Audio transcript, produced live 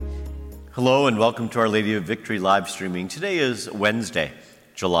Hello and welcome to Our Lady of Victory live streaming. Today is Wednesday,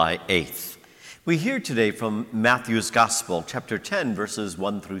 July 8th. We hear today from Matthew's Gospel, chapter 10, verses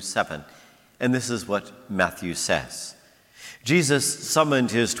 1 through 7. And this is what Matthew says. Jesus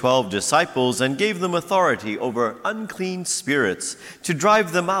summoned his 12 disciples and gave them authority over unclean spirits to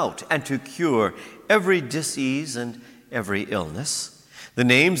drive them out and to cure every disease and every illness. The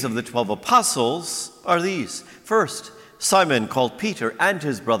names of the 12 apostles are these. First, Simon called Peter and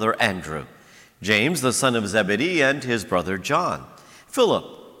his brother Andrew, James the son of Zebedee and his brother John, Philip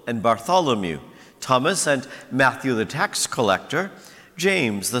and Bartholomew, Thomas and Matthew the tax collector,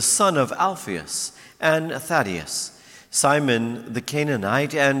 James the son of Alphaeus and Thaddeus, Simon the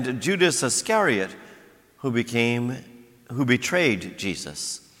Canaanite and Judas Iscariot, who betrayed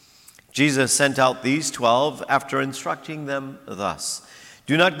Jesus. Jesus sent out these 12 after instructing them thus: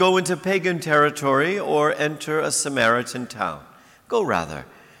 "Do not go into pagan territory or enter a Samaritan town. Go rather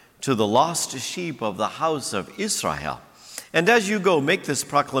to the lost sheep of the house of Israel. And as you go, make this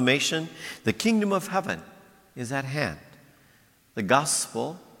proclamation: the kingdom of heaven is at hand." The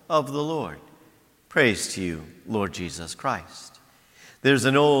gospel of the Lord. Praise to you, Lord Jesus Christ. There's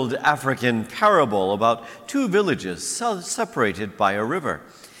an old African parable about two villages separated by a river.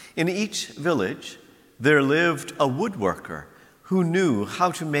 In each village, there lived a woodworker who knew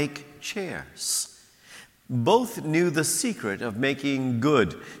how to make chairs. Both knew the secret of making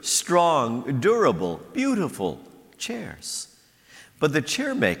good, strong, durable, beautiful chairs. But the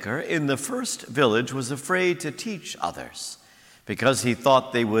chairmaker in the first village was afraid to teach others because he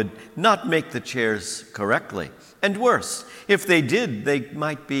thought they would not make the chairs correctly. And worse, if they did, they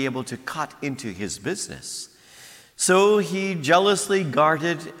might be able to cut into his business. So he jealously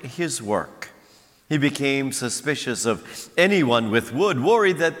guarded his work. He became suspicious of anyone with wood,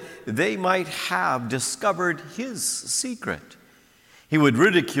 worried that they might have discovered his secret. He would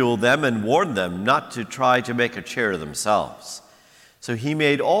ridicule them and warn them not to try to make a chair themselves. So he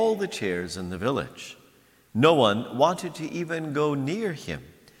made all the chairs in the village. No one wanted to even go near him.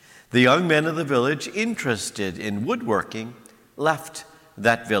 The young men of the village, interested in woodworking, left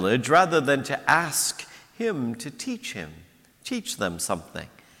that village rather than to ask him to teach them something.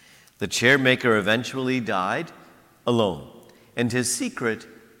 The chairmaker eventually died alone, and his secret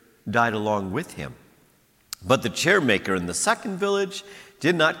died along with him. But the chairmaker in the second village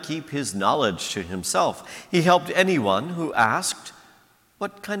did not keep his knowledge to himself. He helped anyone who asked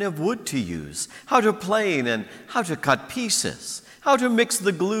what kind of wood to use, how to plane and how to cut pieces, how to mix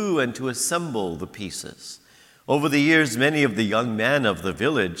the glue and to assemble the pieces. Over the years, many of the young men of the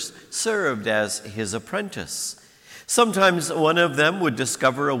village served as his apprentice. Sometimes one of them would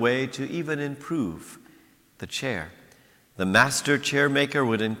discover a way to even improve the chair. The master chairmaker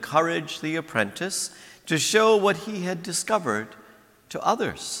would encourage the apprentice to show what he had discovered to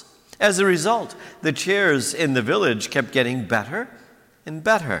others. As a result, the chairs in the village kept getting better and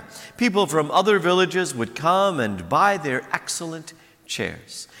better. People from other villages would come and buy their excellent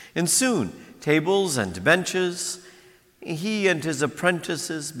chairs. And soon, tables and benches he and his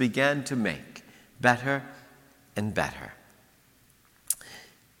apprentices began to make better and better.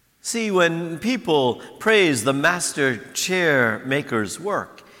 See, when people praised the master chair maker's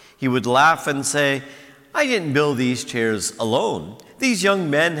work, he would laugh and say, "I didn't build these chairs alone. These young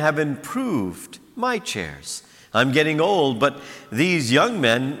men have improved my chairs. I'm getting old, but these young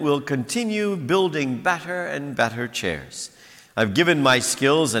men will continue building better and better chairs. I've given my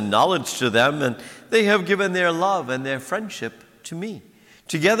skills and knowledge to them, and they have given their love and their friendship to me.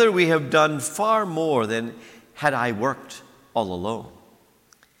 Together we have done far more than had I worked all alone."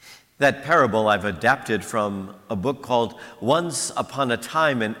 That parable I've adapted from a book called Once Upon a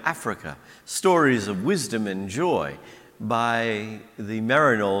Time in Africa, Stories of Wisdom and Joy by the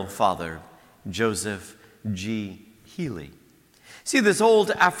Maryknoll father, Joseph G. Healy. See, this old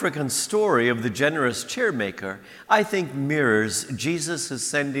African story of the generous chairmaker, I think, mirrors Jesus'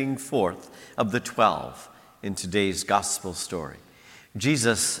 sending forth of the 12 in today's gospel story.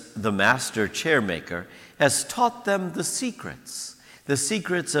 Jesus, the master chairmaker, has taught them the secrets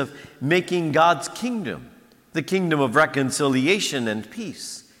of making God's kingdom, the kingdom of reconciliation and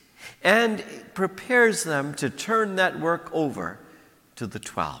peace, and prepares them to turn that work over to the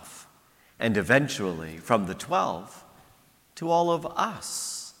 12, and eventually from the 12 to all of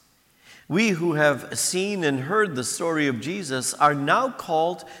us. We who have seen and heard the story of Jesus are now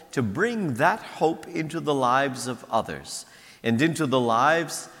called to bring that hope into the lives of others and into the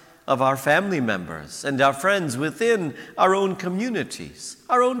lives of our family members and our friends within our own communities,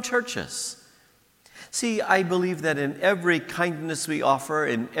 our own churches. See, I believe that in every kindness we offer,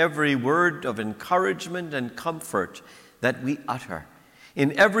 in every word of encouragement and comfort that we utter,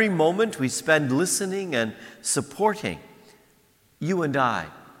 In every moment we spend listening and supporting, you and I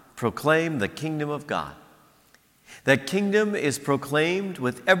proclaim the kingdom of God. That kingdom is proclaimed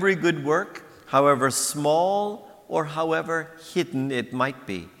with every good work, however small or however hidden it might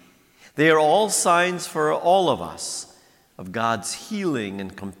be. They are all signs for all of us of God's healing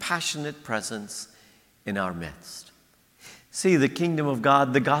and compassionate presence in our midst. See, the kingdom of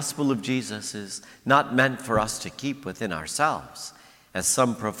God, the gospel of Jesus, is not meant for us to keep within ourselves as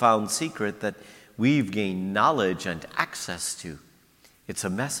some profound secret that we've gained knowledge and access to. It's a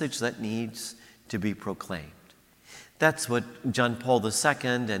message that needs to be proclaimed. That's what John Paul II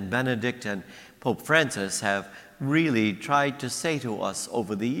and Benedict and Pope Francis have really tried to say to us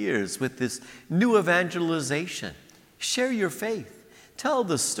over the years with this new evangelization. Share your faith. Tell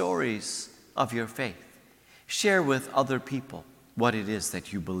the stories of your faith. Share with other people what it is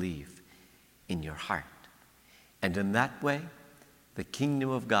that you believe in your heart. And in that way, the kingdom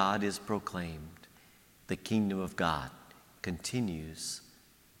of God is proclaimed. The kingdom of God continues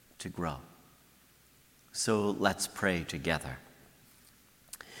to grow. So let's pray together.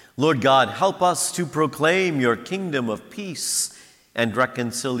 Lord God, help us to proclaim your kingdom of peace and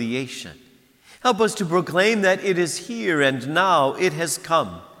reconciliation. Help us to proclaim that it is here and now it has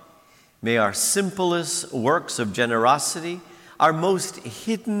come. May our simplest works of generosity, our most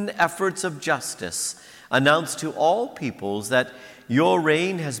hidden efforts of justice, announce to all peoples that your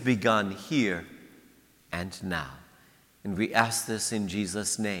reign has begun here and now. And we ask this in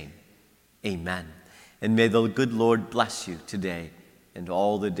Jesus' name. Amen. And may the good Lord bless you today and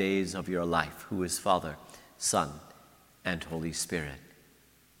all the days of your life, who is Father, Son, and Holy Spirit.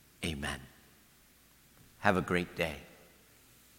 Amen. Have a great day.